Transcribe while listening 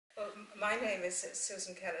My name is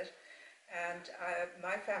Susan Kellett, and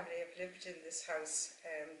my family have lived in this house.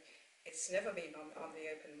 It's never been on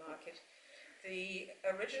the open market. The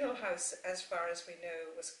original house, as far as we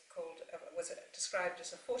know, was described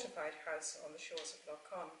as a fortified house on the shores of Lough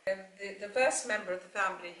Conn. The first member of the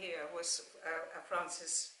family here was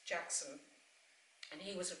Francis Jackson, and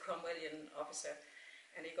he was a Cromwellian officer,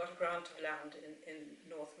 and he got a grant of land in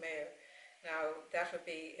North Mayo. Now, that would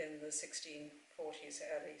be in the 1640s,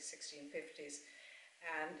 early 1650s,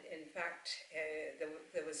 and in fact,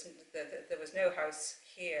 there was no house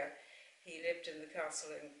here. He lived in the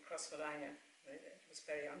castle in Crossmolina. It was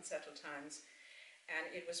very unsettled times, and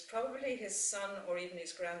it was probably his son or even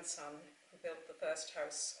his grandson who built the first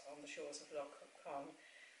house on the shores of Lough Conn,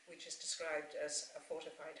 which is described as a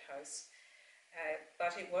fortified house.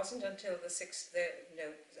 But it wasn't until the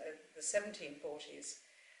 1740s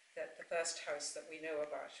that the first house that we know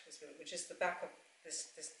about was built, which is the back of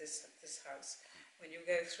this house. When you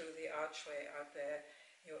go through the archway out there,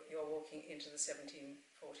 you're walking into the 1740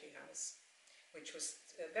 house, which was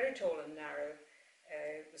very tall and narrow.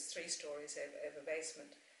 It was 3 stories over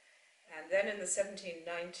basement. And then in the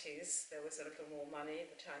 1790s, there was a little more money,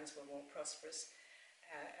 the times were more prosperous,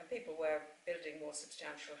 and people were building more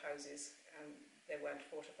substantial houses, and they weren't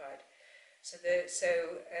fortified. So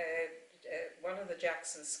one of the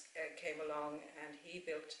Jacksons came along, and he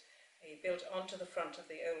built onto the front of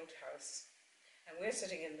the old house. And we're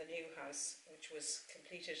sitting in the new house, which was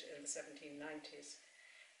completed in the 1790s.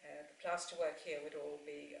 The plasterwork here would all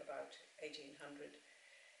be about 1800.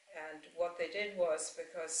 And what they did was,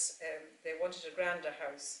 because they wanted a grander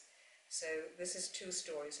house, so this is 2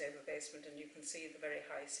 stories over basement, and you can see the very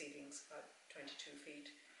high ceilings, about 22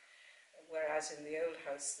 feet. Whereas in the old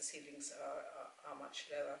house, the ceilings are much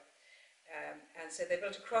lower. And so they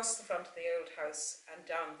built across the front of the old house and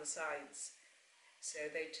down the sides. So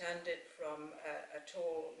they turned it from a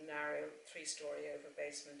tall, narrow 3-story over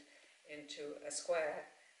basement into a square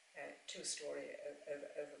 2-story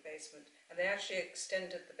over basement. And they actually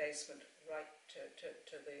extended the basement right to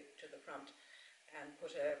the front and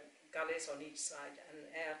put gullies on each side and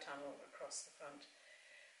an air tunnel across the front.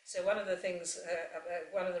 So one of the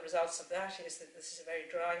results of that is that this is a very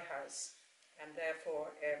dry house, and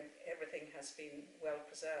therefore everything has been well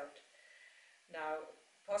preserved. Now,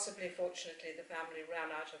 possibly, fortunately, the family ran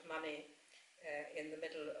out of money in the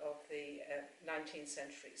middle of the 19th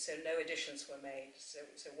century, so no additions were made. So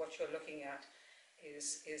what you're looking at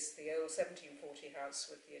is the old 1740 house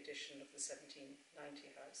with the addition of the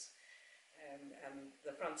 1790 house. And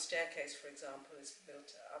the front staircase, for example, is built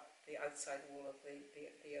up the outside wall of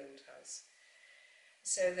the old house.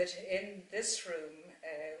 So that in this room,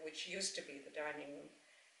 which used to be the dining room,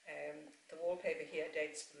 the wallpaper here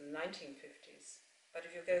dates from the 1950s. But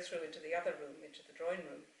if you go through into the other room, into the drawing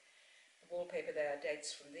room, the wallpaper there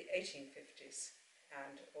dates from the 1850s.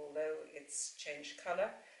 And although it's changed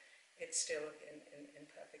colour, it's still in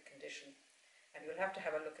perfect condition. And you'll have to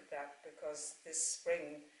have a look at that, because this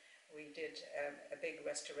spring we did a big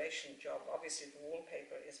restoration job. Obviously the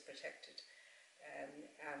wallpaper is protected,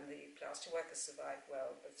 and the plasterwork has survived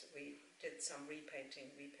well, but we did some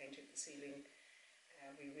repainting, repainted the ceiling,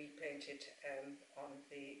 we repainted on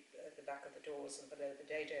the back of the doors and below the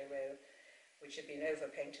dado rail, which had been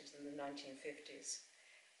overpainted in the 1950s.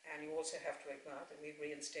 And you also have to admire that we've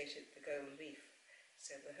reinstated the gold leaf,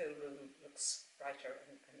 so the whole room looks brighter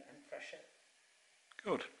and fresher.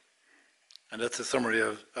 Good. And that's a summary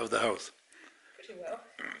of the house. Pretty well.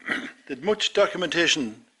 Did much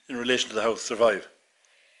documentation in relation to the house survive?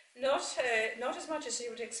 Not as much as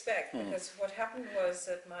you would expect, because what happened was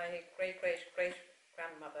that my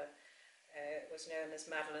great-great-great-grandmother was known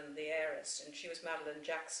as Madeline the Heiress, and she was Madeline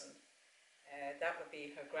Jackson. That would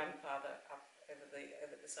be her grandfather up over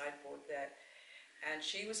the sideboard there. And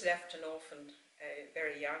she was left an orphan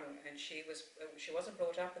very young, and she wasn't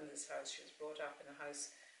brought up in this house. She was brought up in a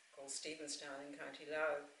house called Stephenstown in County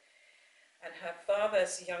Lough. And her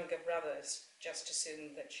father's younger brothers just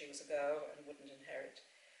assumed that she was a girl and wouldn't inherit,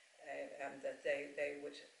 and that they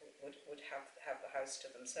would have the house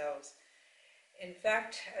to themselves. In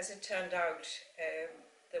fact, as it turned out,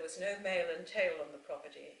 there was no male entail on the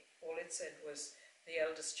property. All it said was the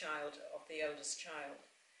eldest child of the eldest child.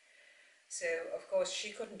 So, of course,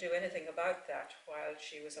 she couldn't do anything about that while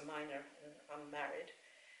she was a minor and unmarried.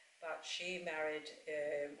 But she married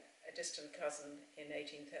a distant cousin in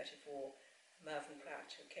 1834, Mervyn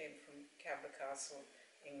Pratt, who came from Cabra Castle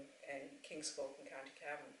in Kingscourt in County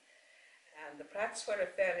Cavan. And the Pratts were a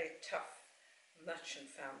fairly tough merchant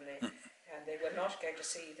family, and they were not going to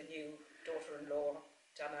see the new daughter-in-law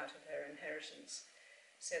done out of her inheritance.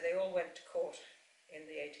 So they all went to court in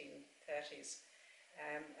the 1830s.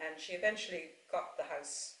 And she eventually got the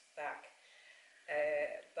house back.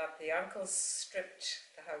 But the uncles stripped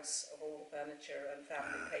the house of all the furniture and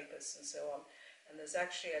family papers and so on. And there's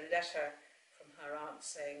actually a letter from her aunt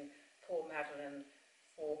saying, poor Madeline,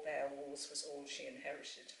 4 bare walls was all she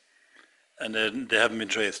inherited. And they haven't been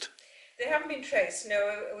traced? They haven't been traced,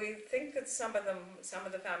 no. We think that some of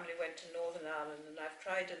the family went to Northern Ireland, and I've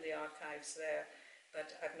tried in the archives there,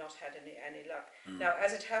 but I've not had any luck. Now,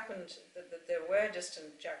 as it happened, there were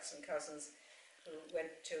distant Jackson cousins who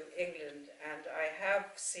went to England, and I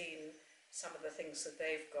have seen some of the things that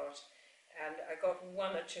they've got, and I got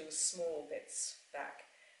 1 or 2 small bits back,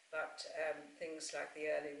 but things like the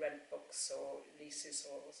early rent books or leases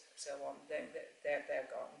or so on, they're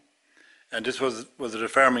gone. And this was it a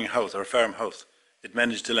farming house or a farmhouse? It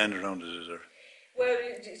managed the land around it, or? Well,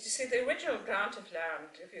 you see, the original grant of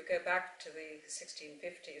land, if you go back to the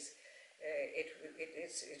 1650s,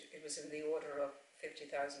 it was in the order of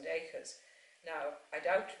 50,000 acres. Now, I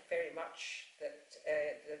doubt very much that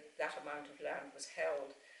that amount of land was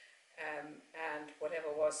held, and whatever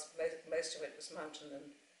was, most of it was mountain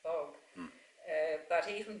and bog. But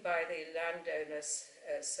even by the landowners'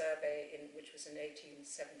 survey, which was in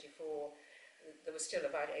 1874, there was still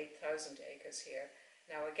about 8,000 acres here.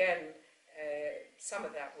 Now again, some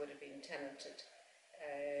of that would have been tenanted.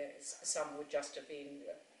 Some would just have been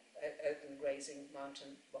open grazing,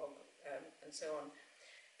 mountain, bog, and so on.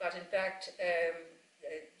 But in fact,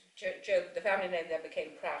 the family name then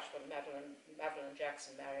became Pratt when Madeline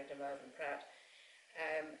Jackson married a Mervyn Pratt.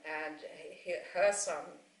 And her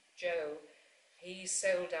son, Joe, he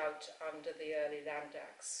sold out under the early Land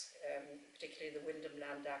Acts, particularly the Wyndham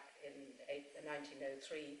Land Act in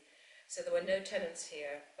 1903. So there were no tenants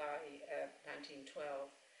here by 1912,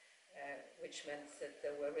 which meant that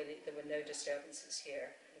there were no disturbances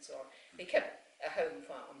here and so on. He kept a home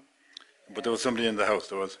farm. But there was somebody in the house,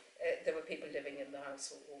 there was? There were people living in the house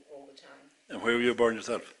all the time. And where were you born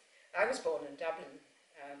yourself? I was born in Dublin,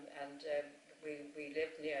 and we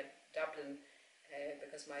lived near Dublin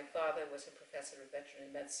because my father was a professor of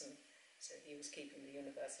veterinary medicine, so he was keeping the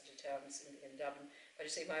university terms in Dublin. But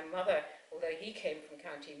you see, my mother, although he came from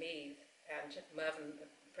County Meath, and Mervyn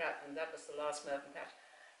Pratt, and that was the last Mervyn Pratt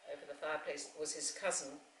over the fireplace, was his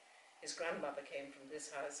cousin. His grandmother came from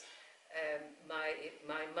this house.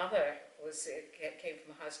 My mother came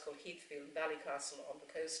from a house called Heathfield, Ballycastle on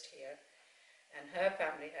the coast here, and her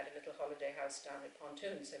family had a little holiday house down at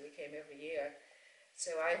Pontoon, so we came every year.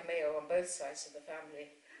 So I have Mayo on both sides of the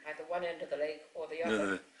family, either one end of the lake or the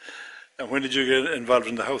other. And when did you get involved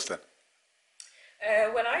in the house then?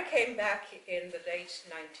 When I came back in the late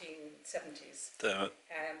 1970s,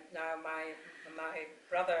 now my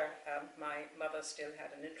brother and my mother still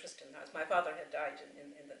had an interest in the house. My father had died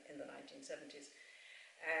in the 1970s,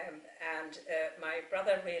 and my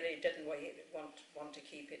brother really didn't want to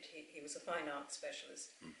keep it. He was a fine arts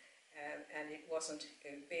specialist, and it wasn't,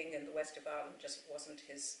 being in the west of Ireland just wasn't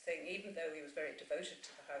his thing, even though he was very devoted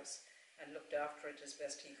to the house and looked after it as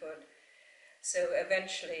best he could. So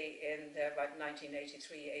eventually, in about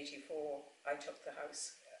 1983-84, I took the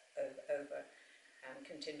house over and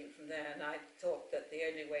continued from there. And I thought that the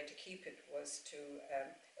only way to keep it was to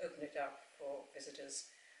open it up for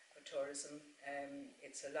visitors, for tourism.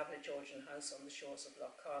 It's a lovely Georgian house on the shores of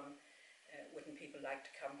Lough Conn. Wouldn't people like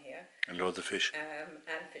to come here? And loads of fish.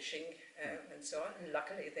 And fishing and so on. And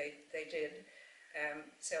luckily they did.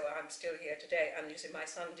 So I'm still here today. And you see, my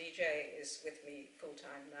son DJ is with me full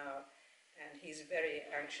time now. And he's very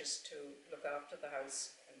anxious to look after the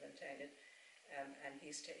house and maintain it. And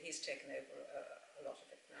he's taken over a lot of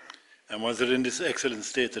it now. And was it in this excellent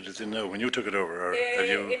state that it's in now when you took it over? Or have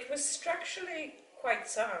you... It was structurally quite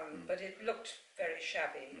sound, but it looked very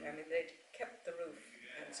shabby. I mean, they'd kept the roof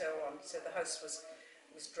and so on, so the house was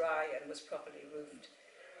dry and was properly roofed.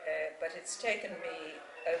 But it's taken me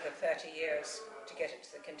over 30 years to get it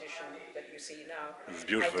to the condition that you see now. It's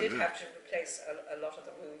beautiful. I did have to replace a lot of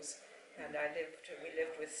the roofs, and we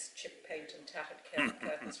lived with chip paint and tattered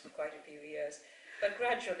curtains for quite a few years. But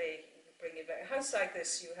gradually, bring it back. A house like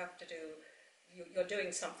this, you have to do. You're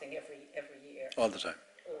doing something every year. All the time.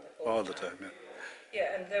 All the time. Yeah.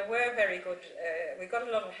 Yeah, and there were very good. We got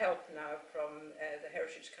a lot of help now from the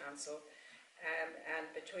Heritage Council, and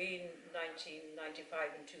between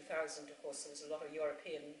 1995 and 2000, of course, there was a lot of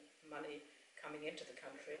European money coming into the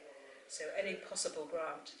country. So any possible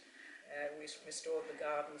grant, we restored the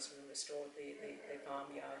gardens, we restored the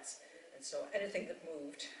farmyards, and so anything that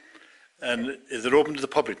moved. And is it open to the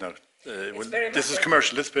public now? This is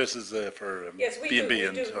commercial. This place is for yes, we B&B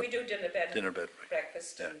we do dinner bed,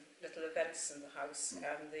 breakfast, yeah. and little events in the house.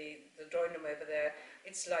 And the drawing room over there,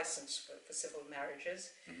 it's licensed for civil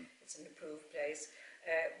marriages. It's an approved place.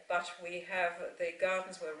 But we have, the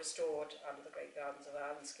gardens were restored under the Great Gardens of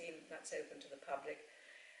Ireland scheme. That's open to the public.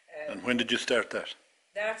 And when did you start that?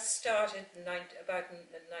 That started about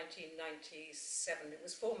 1997. It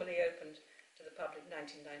was formally opened to the public in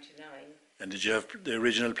 1999. And did you have the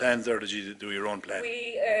original plans, or did you do your own plan?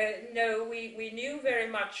 No, we knew very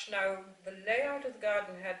much. Now, the layout of the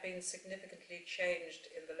garden had been significantly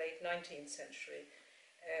changed in the late 19th century.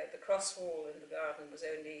 The cross wall in the garden was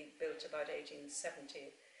only built about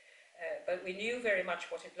 1870. But we knew very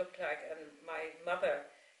much what it looked like, and my mother,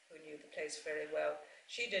 who knew the place very well,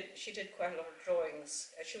 she did quite a lot of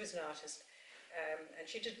drawings. She was an artist, and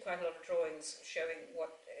she did quite a lot of drawings showing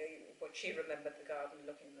what she remembered the garden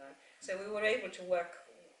looking like. So we were able to work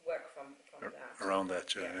from that. Around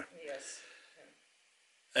that, yeah. Yes.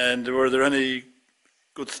 Yeah. And were there any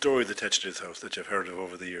good stories attached to this house that you've heard of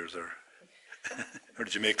over the years, or or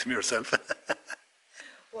did you make them yourself?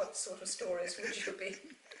 What sort of stories would you be?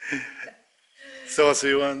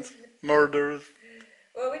 Saucy ones, murders.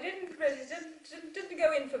 Well, we didn't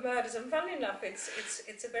go in for murders, and funnily enough,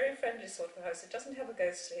 it's a very friendly sort of house. It doesn't have a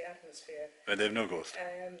ghostly atmosphere. And they have no ghost.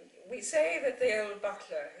 We say that the old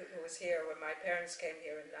butler who was here when my parents came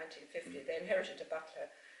here in 1950, they inherited a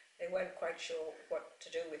butler. They weren't quite sure what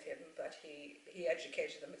to do with him, but he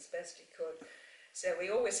educated them as best he could. So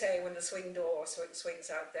we always say when the swing door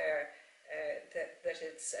swings out there that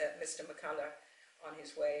it's Mr. McCullough on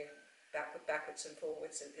his way backwards and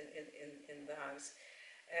forwards in the house.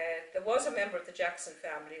 There was a member of the Jackson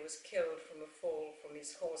family who was killed from a fall from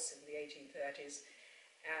his horse in the 1830s,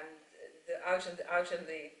 and out in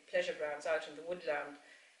the pleasure grounds, out in the woodland,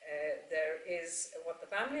 there is what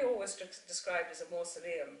the family always described as a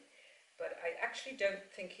mausoleum, but I actually don't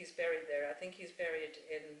think he's buried there. I think he's buried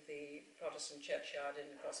in the Protestant churchyard in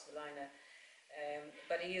Crossmolina,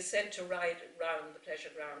 but he is said to ride round the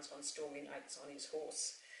pleasure grounds on stormy nights on his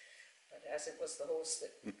horse. But as it was the horse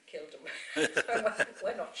that killed him,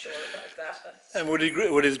 we're not sure about that. And would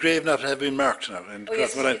his grave not have been marked now?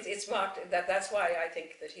 Yes, it's marked. That's why I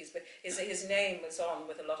think that his name was on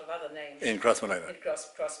with a lot of other names. In Crossmolina. In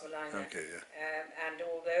Crossmolina. Okay, yeah. And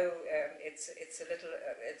although it's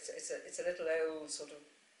a little old sort of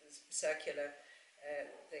circular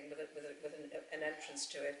thing with an entrance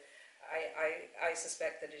to it, I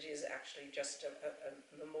suspect that it is actually just a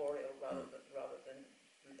memorial rather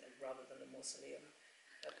than a mausoleum.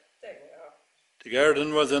 But there we are. The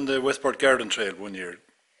garden was on the Westport Garden Trail one year,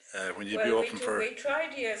 when you'd be open for... We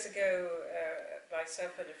tried years ago,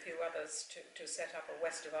 myself and a few others, to set up a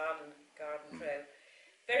West of Ireland garden trail.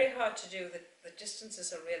 Very hard to do. The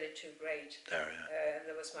distances are really too great.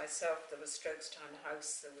 There was myself, there was Strokestown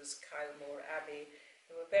House, there was Kylemore Abbey,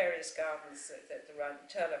 there were various gardens around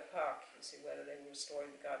Turlough Park, you see, where they were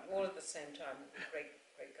restoring the garden, all at the same time, great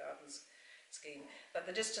gardens scheme, but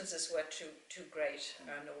the distances were too great,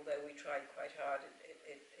 and although we tried quite hard,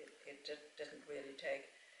 it didn't really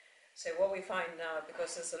take. So what we find now,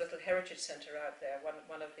 because there's a little heritage centre out there,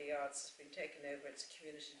 one of the yards has been taken over. It's a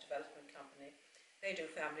community development company. They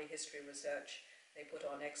do family history research. They put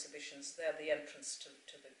on exhibitions. They're the entrance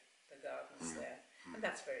to the gardens there, and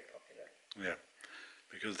that's very popular. Yeah,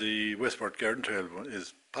 because the Westport Garden Trail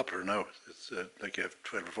is popular now. It's like you have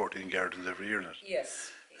 12 or 14 gardens every year in it.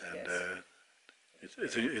 Yes. And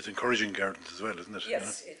it's encouraging gardens as well, isn't it?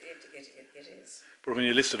 Yes, it is. But when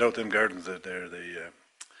you listed out them gardens, there,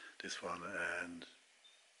 this one and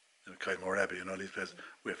Kylemore Abbey and all these places,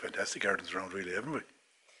 we have fantastic gardens around, really, haven't we?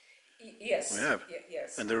 Yes. We have.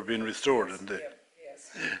 Yes. And they're being restored, yes, and they.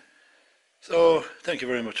 Yes. So, thank you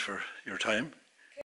very much for your time.